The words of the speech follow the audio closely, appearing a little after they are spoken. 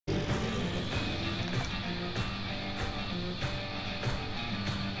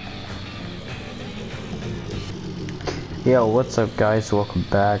Yo, what's up guys? Welcome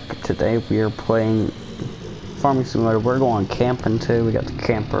back. Today we are playing Farming Simulator. We're going camping too. We got the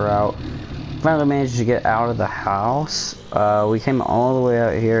camper out. Finally managed to get out of the house. We came all the way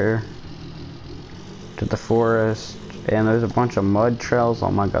out here to the forest, and there's a bunch of mud trails.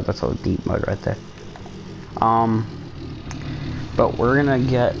 Oh my god, that's all deep mud right there. But we're gonna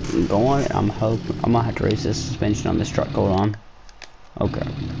get going. I'm gonna have to raise the suspension on this truck. Hold on. Okay,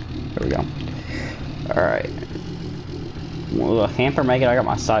 there we go. Alright. Will the camper make it? I got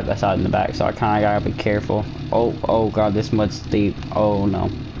my side by side in the back, so I kinda gotta be careful. Oh god, this mud's deep. Oh no.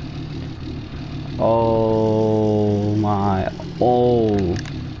 Oh my. Oh.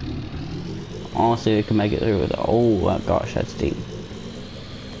 Honestly, we can make it through with it. Oh my gosh, that's deep.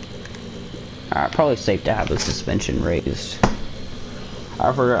 Alright, probably safe to have the suspension raised.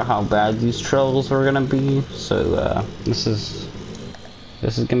 I forgot how bad these trails were gonna be, so this is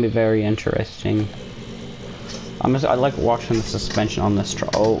gonna be very interesting. I like watching the suspension on this truck.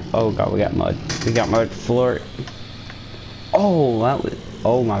 Oh god, we got mud. We got mud floor. Oh, that was.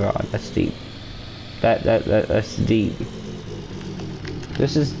 Oh my god, that's deep. That's deep.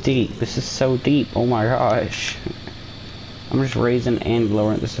 This is deep. This is so deep. Oh my gosh. I'm just raising and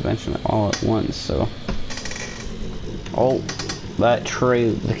lowering the suspension all at once. So. Oh, that tree,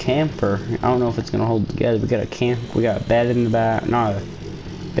 the camper. I don't know if it's gonna hold together. We got a camp. We got a bed in the back. Not a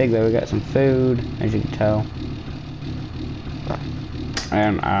big bed. We got some food, as you can tell.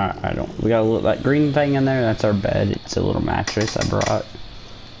 And I don't. We got a little that green thing in there. That's our bed. It's a little mattress I brought.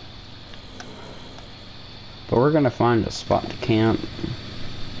 But we're gonna find a spot to camp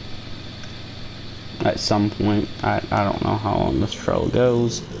at some point. I don't know how long this trail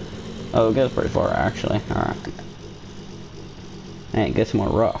goes. Oh, it goes pretty far actually. All right. And it gets more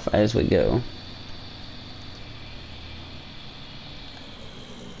rough as we go.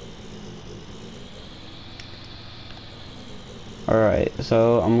 Alright,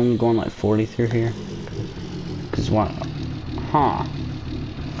 so I'm only going like 40 through here. Cause what? Huh.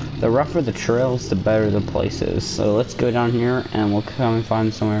 The rougher the trails, the better the place is. So let's go down here and we'll come and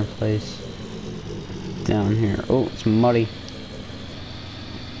find somewhere place down here. Oh, it's muddy.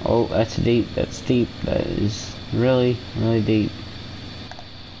 Oh, that's deep. That's deep. That is really, really deep.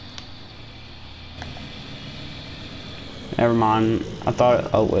 Never mind. I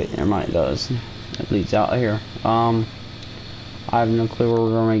thought. Oh wait, never mind. It does. It leads out here. I have no clue where we're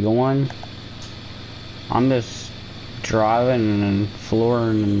gonna be going. I'm just driving and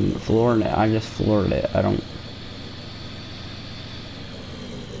flooring it. I just floored it. I don't.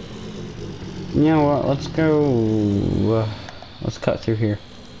 You know what? Let's go. Let's cut through here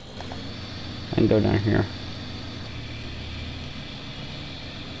and go down here.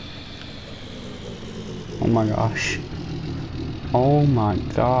 Oh my gosh. Oh my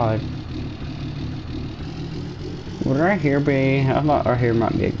god. Would right here be? I thought right here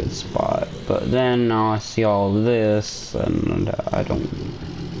might be a good spot, but then I see all this, and I don't.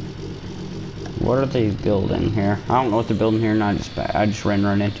 What are they building here? I don't know what they're building here, and I just ran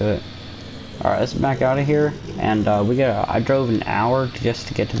right into it. All right, let's back out of here, and I drove an hour just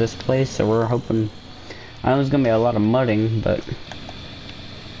to get to this place, so we're hoping. I know there's gonna be a lot of mudding, but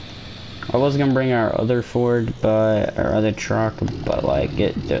I was gonna bring our other Ford, but our other truck, but like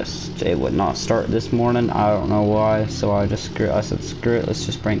it would not start this morning. I don't know why, so I said screw it. Let's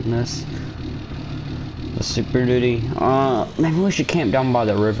just bring this. The Super Duty. Maybe we should camp down by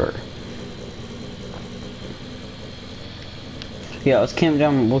the river. Yeah, let's camp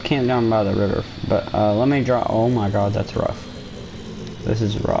down. We'll camp down by the river. But let me draw. Oh my god, that's rough. This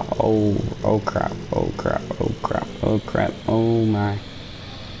is rough. Oh crap. Oh crap. Oh crap. Oh crap. Oh my.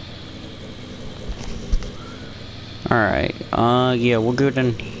 Alright, yeah, we'll go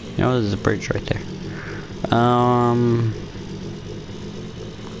down. Oh, there's a bridge right there. I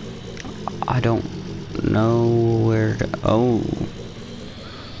don't know where to. Oh,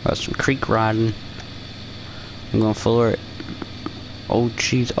 got some creek riding. I'm gonna floor it. Oh,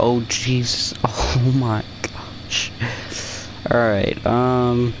 jeez. Oh, jeez. Oh my gosh. Alright,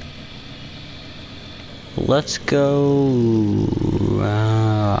 let's go.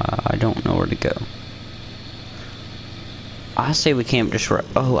 I don't know where to go. I say we camp just right.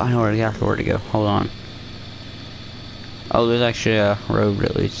 Oh, I know where to go. Hold on. Oh, there's actually a road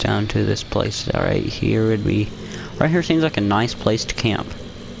that leads down to this place. Right here would be. Right here seems like a nice place to camp.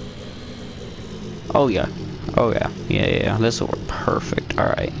 Oh yeah. Oh yeah. Yeah. This will work perfect. All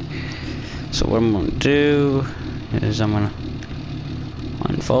right. So what I'm gonna do is I'm gonna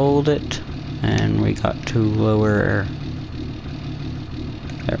unfold it, and we got to lower.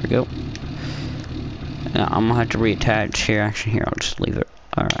 There we go. I'm gonna have to reattach here. Actually, here, I'll just leave it.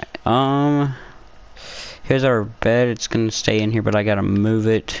 Alright, Here's our bed. It's gonna stay in here, but I gotta move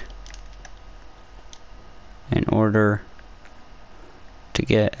it in order to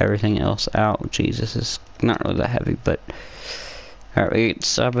get everything else out. Jeez, this is not really that heavy, but alright, we get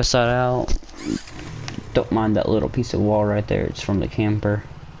side by side out. Don't mind that little piece of wall right there. It's from the camper.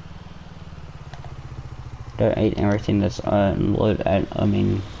 That ain't everything that's unloaded. I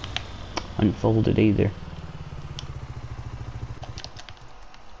mean, unfolded either.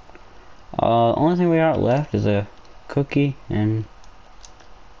 Only thing we got left is a cookie, and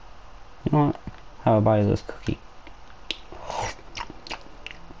you know what? How about this cookie?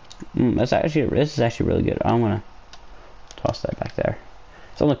 This is actually really good. I'm gonna toss that back there.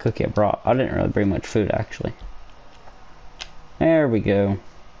 It's the only cookie I brought. I didn't really bring much food actually. There we go.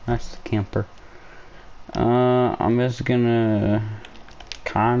 That's the camper. I'm just gonna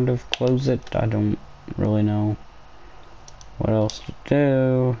kind of close it. I don't really know what else to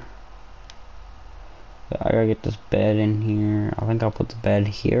do. I gotta get this bed in here. I think I'll put the bed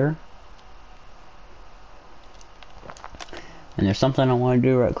here. And there's something I want to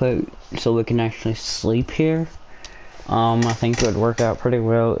do right quick so we can actually sleep here. I think it would work out pretty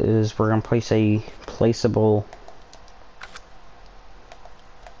well is we're gonna place a placeable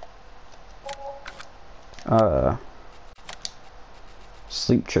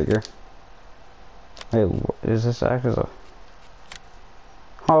sleep trigger. Hey, is this act as a...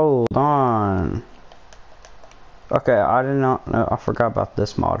 Hold on. Okay, I did not know. I forgot about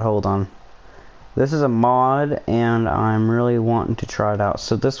this mod. Hold on. This is a mod, and I'm really wanting to try it out.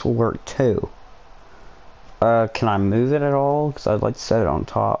 So this will work too. Can I move it at all? Because I'd like to set it on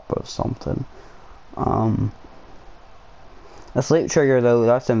top of something. A sleep trigger though,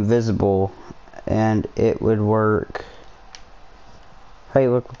 that's invisible, and it would work. Hey,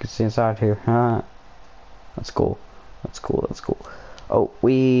 look, we can see inside here. That's cool. That's cool. That's cool. Oh,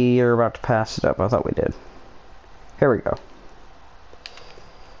 we are about to pass it up. I thought we did. Here we go.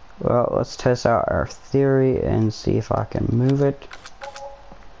 Well, let's test out our theory and see if I can move it.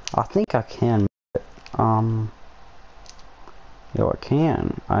 I think I can move it. Yo, I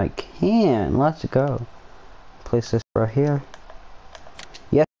can. I can. Let's go. Place this right here.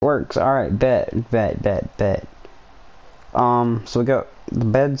 Yes, it works. Alright, bet. So we got the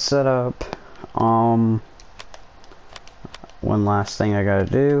bed set up. One last thing I gotta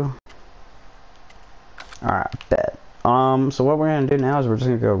do. Alright, bet. So what we're gonna do now is we're just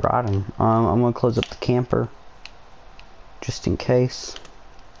gonna go riding. I'm gonna close up the camper just in case.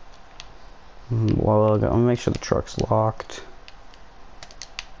 Well, I'm gonna make sure the truck's locked.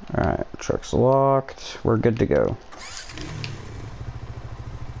 Alright, truck's locked. We're good to go.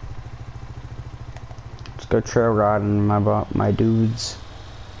 Let's go trail riding, my dudes.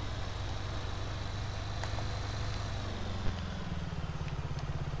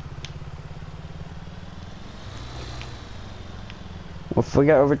 Well, if we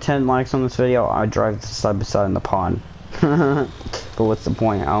get over 10 likes on this video, I drive this side by side in the pond. But what's the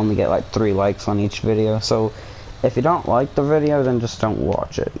point? I only get like 3 likes on each video. So if you don't like the video, then just don't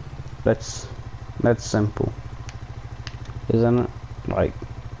watch it. That's simple, isn't it? Like,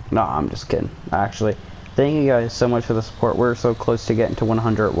 no, I'm just kidding. Actually, thank you guys so much for the support. We're so close to getting to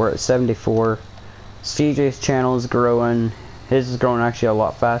 100. We're at 74. CJ's channel is growing. His is growing actually a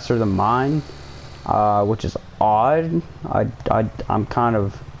lot faster than mine, which is odd. I'm kind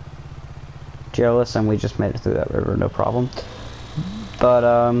of jealous, and we just made it through that river, no problem.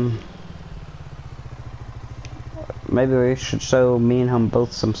 But maybe we should show me and him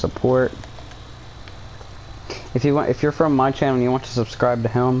both some support. If you're from my channel and you want to subscribe to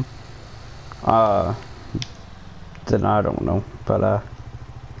him, then I don't know, but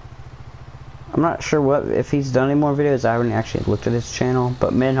I'm not sure if he's done any more videos. I haven't actually looked at his channel,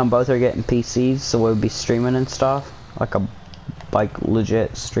 but me and him both are getting PCs, so we'll be streaming and stuff, like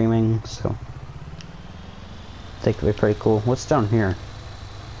legit streaming. So I think it'll be pretty cool. What's down here?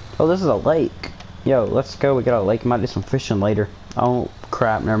 Oh, this is a lake. Yo, let's go. We got a lake. Might do some fishing later. Oh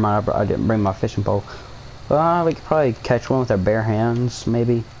crap! Never mind. I didn't bring my fishing pole. We could probably catch one with our bare hands,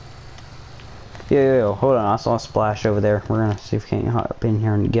 maybe. Yo, hold on. I saw a splash over there. We're gonna see if we can hop in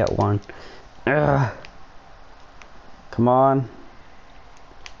here and get one. Ugh. Come on.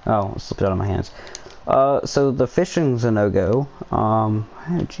 Oh, it slipped out of my hands. So the fishing's a no-go. Oh,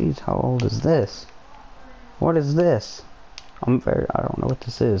 jeez, how old is this? What is this? I don't know what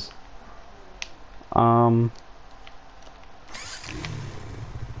this is.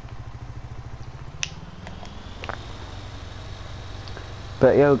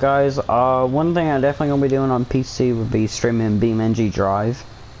 But yo guys, one thing I'm definitely gonna be doing on PC would be streaming BeamNG Drive.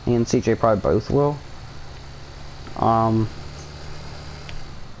 Me and CJ probably both will.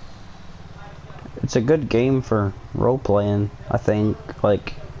 it's a good game for role playing. I think.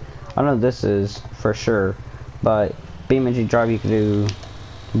 Like, I know this is for sure, but BeamNG Drive you can do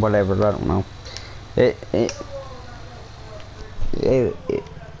whatever. I don't know. It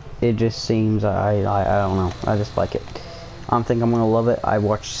just seems I don't know. I just like it. I think I'm gonna love it. I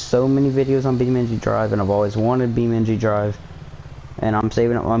watched so many videos on BeamNG Drive, and I've always wanted BeamNG Drive, and I'm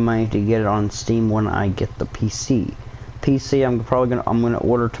saving up my money to get it on Steam when I get the PC. I'm gonna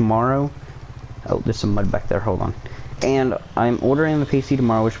order tomorrow. Oh, there's some mud back there. Hold on. And I'm ordering the PC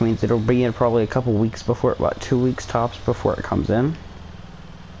tomorrow, which means it'll be in probably a couple weeks before, about 2 weeks tops before it comes in.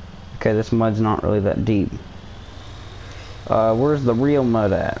 Okay, this mud's not really that deep. Where's the real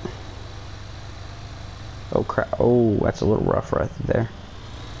mud at? Oh crap! Oh, that's a little rough right there.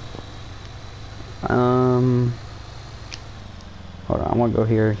 Hold on, I'm gonna go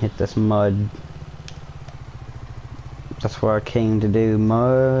here and hit this mud. That's what I came to do,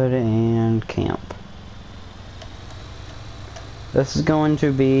 mud and camp. This is going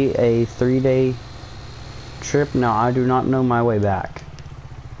to be a 3-day trip. Now, I do not know my way back.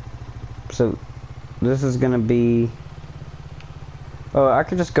 So, this is gonna be... Oh, I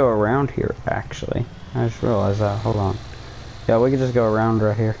could just go around here, actually. I just realized that. Hold on. Yeah, we could just go around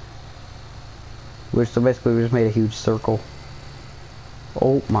right here. So basically, we just made a huge circle.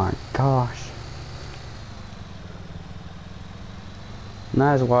 Oh my gosh. And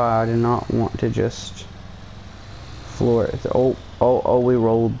that is why I do not want to just floor it. Oh, we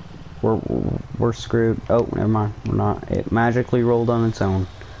rolled. We're screwed. Oh, never mind. We're not. It magically rolled on its own.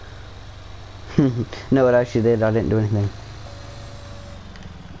 No, it actually did. I didn't do anything.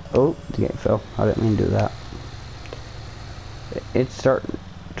 Oh, the gate fell. I didn't mean to do that. It's starting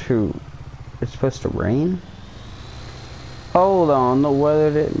to... It's supposed to rain? Hold on, the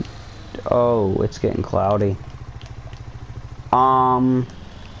weather didn't... Oh, it's getting cloudy. I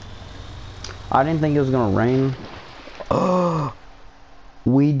didn't think it was gonna rain. Oh,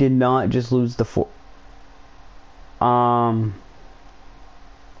 we did not just lose the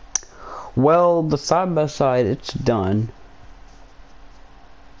well, the side by side, it's done.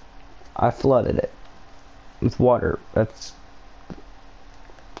 I flooded it with water. That's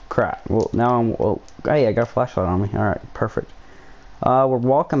crap. Well, now I'm... Oh, hey, I got a flashlight on me. Alright, perfect. We're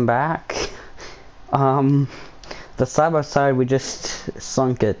walking back. The side by side, we just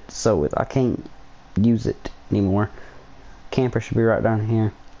sunk it, so I can't use it anymore. Camper should be right down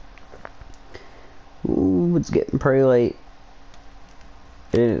here. Ooh, it's getting pretty late.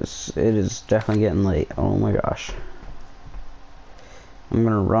 It is definitely getting late. Oh my gosh. I'm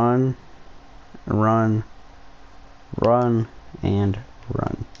gonna run, and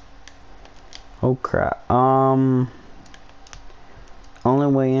run. Oh crap. Only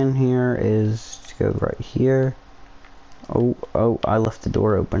way in here is to go right here. Oh, I left the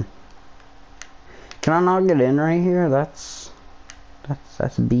door open. Can I not get in right here? That's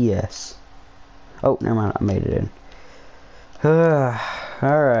BS. Oh, never mind, I made it in.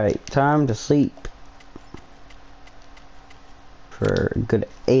 Alright, time to sleep. For a good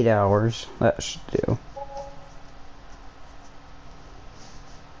 8 hours. That should do.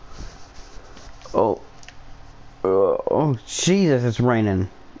 Oh, Jesus, it's raining.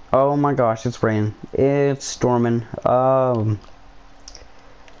 Oh my gosh, it's raining. It's storming.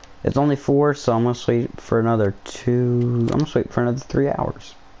 It's only 4, so I'm gonna wait for another 2. I'm gonna wait for another 3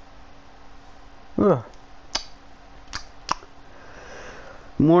 hours. Ugh.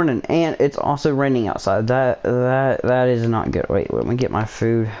 Morning, and it's also raining outside. That is not good. Wait, let me get my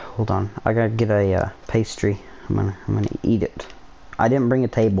food. Hold on, I gotta get a pastry. I'm gonna eat it. I didn't bring a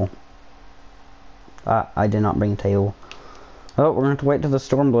table. I did not bring a table. Oh, we're gonna have to wait till the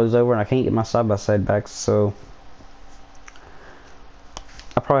storm blows over, and I can't get my side by side back, so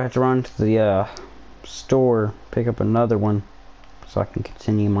I probably have to run to the store, pick up another one, so I can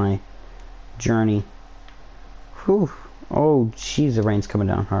continue my journey. Whew. Oh, jeez, the rain's coming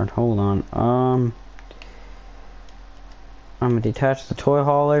down hard. Hold on. I'm gonna detach the toy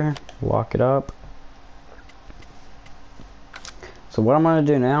hauler, lock it up. So what I'm gonna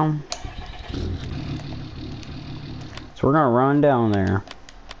do now, so we're gonna run down there.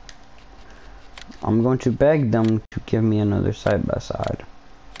 I'm going to beg them to give me another side by side.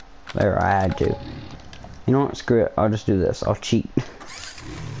 There, I had to. You know what? Screw it. I'll just do this. I'll cheat.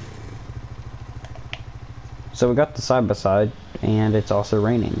 So we got the side by side, and it's also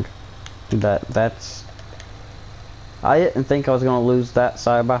raining. That's. I didn't think I was gonna lose that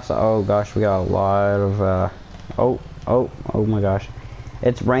side by side. Oh gosh, we got a lot of. Oh my gosh,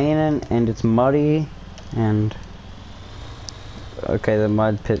 it's raining and it's muddy, and okay, the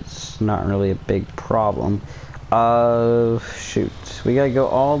mud pit's not really a big problem. Shoot, we gotta go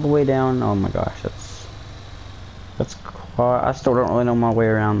all the way down. Oh my gosh, that's That's quite, I still don't really know my way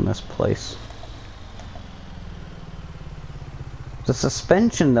around this place. The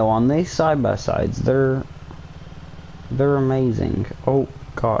suspension though on these side-by-sides, they're amazing. Oh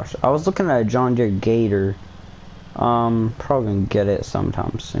gosh, I was looking at a John Deere Gator. Probably gonna get it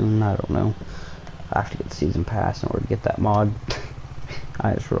sometime soon. I don't know. I have to get the season pass in order to get that mod.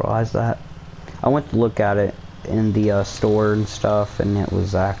 I just realized that. I went to look at it in the store and stuff, and it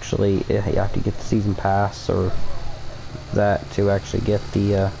was actually you have to get the season pass or that to actually get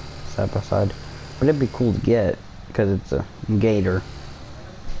the side by side. But it'd be cool to get because it's a Gator.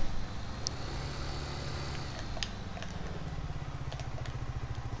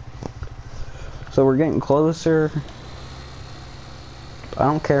 So we're getting closer. I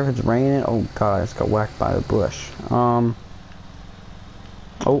don't care if it's raining. Oh god, I just got whacked by a bush. Oh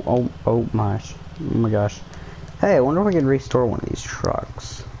my gosh. Hey, I wonder if we can restore one of these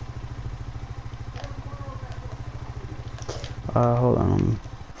trucks. Hold on.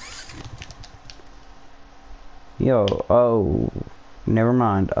 Yo, oh, never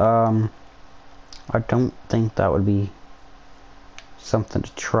mind. I don't think that would be something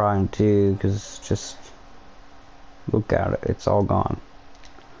to try and do, because just look at it, it's all gone.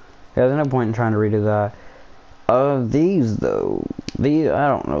 Yeah, there's no point in trying to redo that. These though, these, I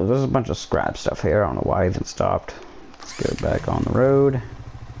don't know, there's a bunch of scrap stuff here. I don't know why I even stopped. Let's get back on the road,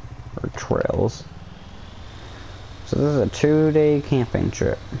 or trails. So this is a 2-day camping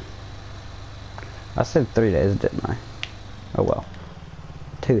trip. I said 3 days, didn't I? Oh well,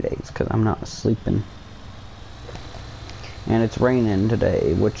 2 days, because I'm not sleeping. And it's raining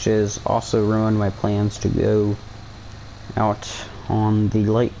today, which is also ruined my plans to go out on the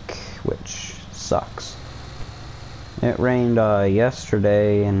lake, which sucks. It rained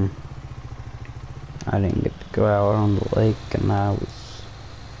yesterday, and I didn't get to go out on the lake, and I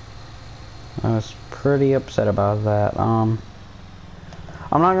was pretty upset about that. I'm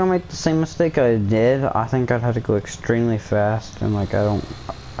not gonna make the same mistake I did. I think I'd have to go extremely fast, and like I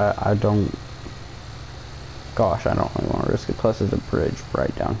don't. Gosh, I don't really want to risk it. Plus, there's a bridge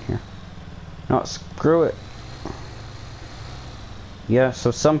right down here. No, screw it. Yeah, so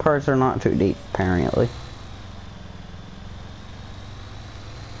some parts are not too deep, apparently.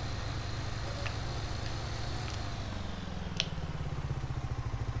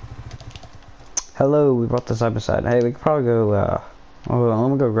 Hello, we brought the side by side. Hey, we could probably go, oh, let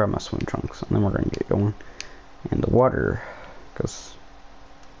me go grab my swim trunks, and then we're gonna get going in the water, because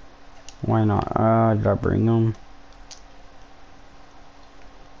why not? Did I bring them?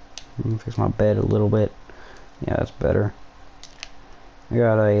 Let me fix my bed a little bit. Yeah, that's better. I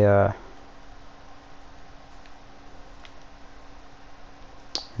got a,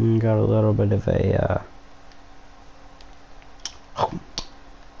 got a little bit of a,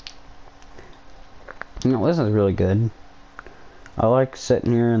 you know, this is really good. I like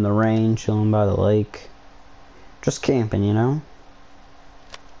sitting here in the rain, chilling by the lake. Just camping, you know?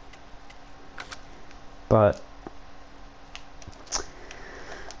 But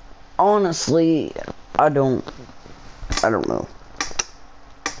honestly, I don't know.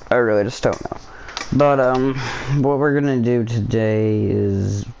 I really just don't know. But what we're gonna do today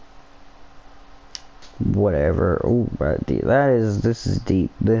is whatever. Oh, this is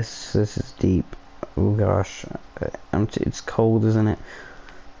deep. This is deep. Oh gosh, it's cold, isn't it?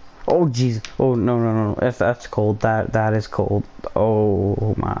 Oh jeez. Oh no. If that's cold, that is cold.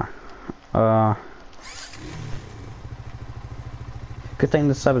 Oh my. Good thing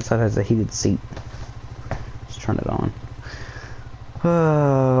the side by side has a heated seat. Let's turn it on.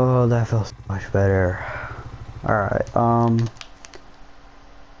 Oh, that feels much better. Alright,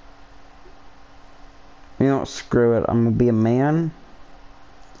 you know, screw it. I'm gonna be a man.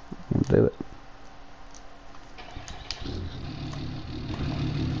 I'm gonna do it.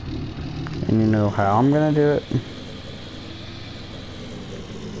 And you know how I'm gonna do it?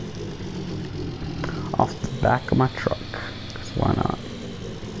 Off the back of my truck. 'Cause why not?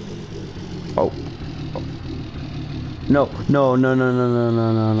 Oh. No.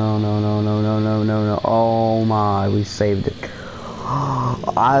 Oh my, we saved it.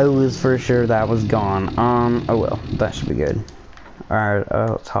 I was for sure that was gone. Oh well, that should be good. Alright,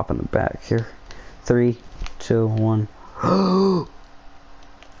 let's hop in the back here. 3, 2, 1.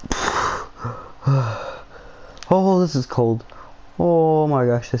 Oh, this is cold. Oh my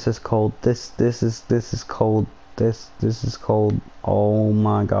gosh, this is cold. This is cold. This is cold. Oh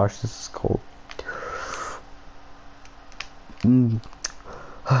my gosh, this is cold.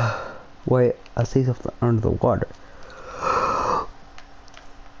 Wait, I see something under the water.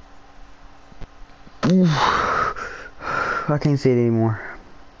 I can't see it anymore.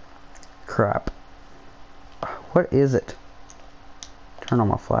 Crap. What is it? Turn on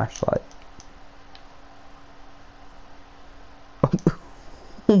my flashlight.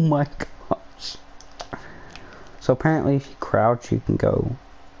 Oh my gosh. So apparently if you crouch, you can go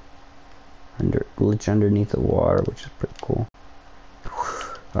glitch underneath the water, which is pretty cool.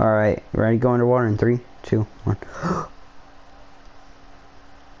 Alright, ready to go underwater in 3, 2, 1.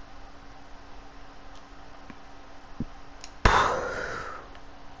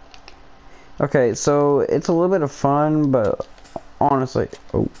 Okay, so it's a little bit of fun, but honestly,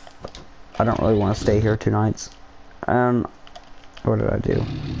 oh, I don't really want to stay here 2 nights. And what did I do?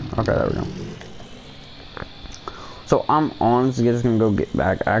 Okay, there we go. So I'm honestly just gonna go get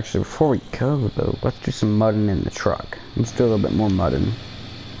back. Actually, before we go though, let's do some mudding in the truck. Let's do a little bit more mudding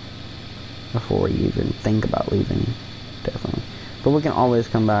before we even think about leaving. Definitely, but we can always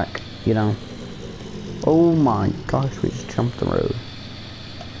come back, you know. Oh my gosh, we just jumped the road.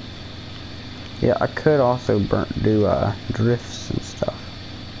 Yeah, I could also do drifts and stuff.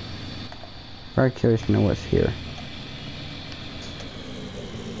 Very curious to know what's here.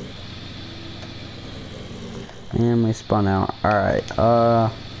 And we spun out. Alright,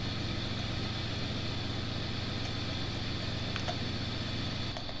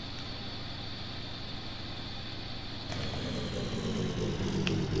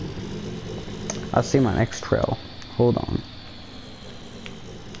 I see my next trail. Hold on.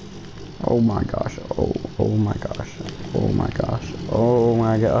 Oh my gosh. Oh my gosh. Oh my gosh. Oh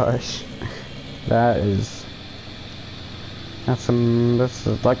my gosh. That's some, this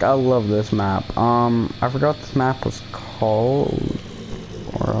is, like, I love this map. I forgot what this map was called,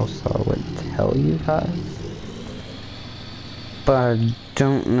 or else I would tell you guys. But I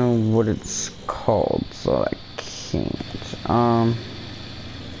don't know what it's called, so I can't. Oh,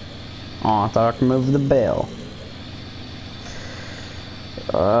 I thought I could move the bell.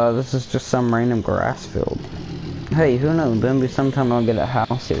 This is just some random grass field. Hey, who knows, maybe sometime I'll get a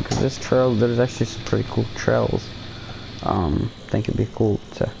house here, because this trail, there's actually some pretty cool trails. I think it'd be cool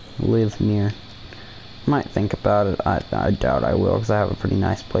to live near. Might think about it. I doubt I will, because I have a pretty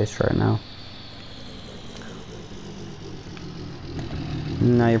nice place right now.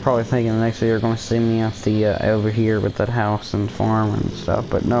 Now you're probably thinking the next video you're going to see me at the over here with that house and farm and stuff,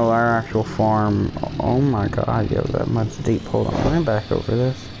 but no, our actual farm. Oh my god, yo, that mud's deep. Hold on, let me back over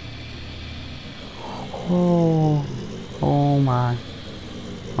this. Oh my,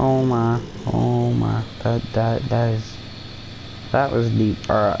 that was deep.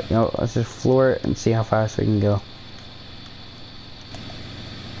 Alright, you know, let's just floor it and see how fast we can go.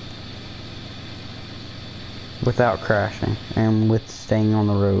 Without crashing and with staying on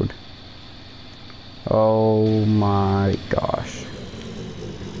the road. Oh my gosh.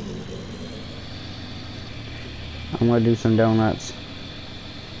 I'm gonna do some donuts.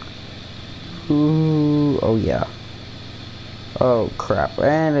 Ooh, oh yeah. Oh crap,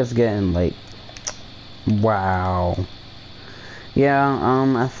 and it's getting late. Wow.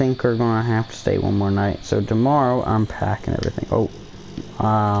 Yeah, I think we're gonna have to stay one more night. So tomorrow I'm packing everything. Oh,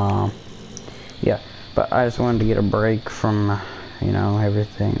 yeah. But I just wanted to get a break from, you know,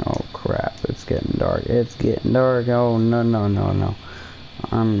 everything. Oh crap, it's getting dark. It's getting dark. Oh no, no, no, no.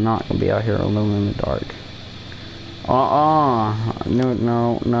 I'm not gonna be out here alone in the dark. No,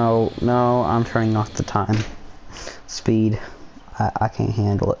 no, no, no. I'm turning off the time. Speed. I can't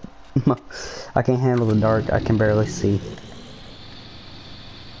handle it. I can't handle the dark. I can barely see.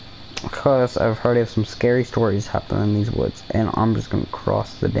 Because I've heard of some scary stories happen in these woods, and I'm just gonna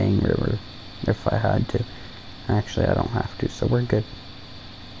cross the dang river if I had to. Actually, I don't have to, so we're good.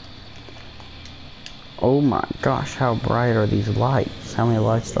 Oh my gosh, how bright are these lights? How many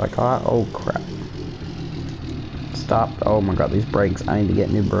lights do I got? Oh crap. Stop. Oh my god, these brakes. I need to get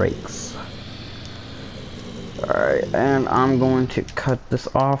new brakes. Alright, and I'm going to cut this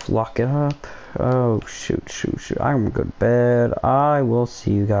off, lock it up. Oh shoot, shoot, shoot. I'm gonna go to bed. I will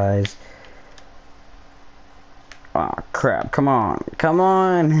see you guys. Oh crap, come on. Come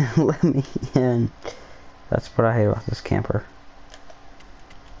on. Let me in. That's what I hate about this camper.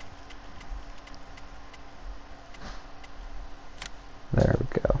 There we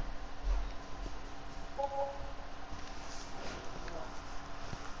go.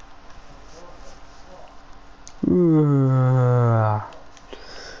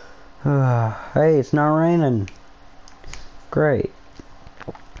 Hey, it's not raining. Great.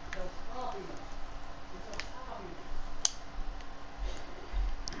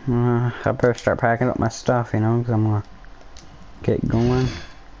 I better start packing up my stuff, you know, because I'm gonna get going.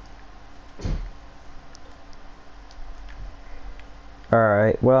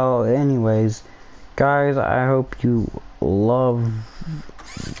 Alright, well, anyways, guys, I hope you love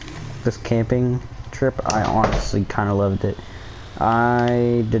this camping trip, I honestly kind of loved it.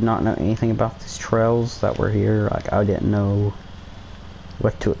 I did not know anything about these trails that were here. Like, I didn't know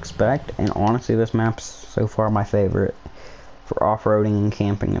what to expect, and honestly, this map's so far my favorite for off-roading and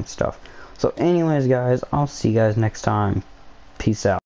camping and stuff. So anyways, guys, I'll see you guys next time. Peace out.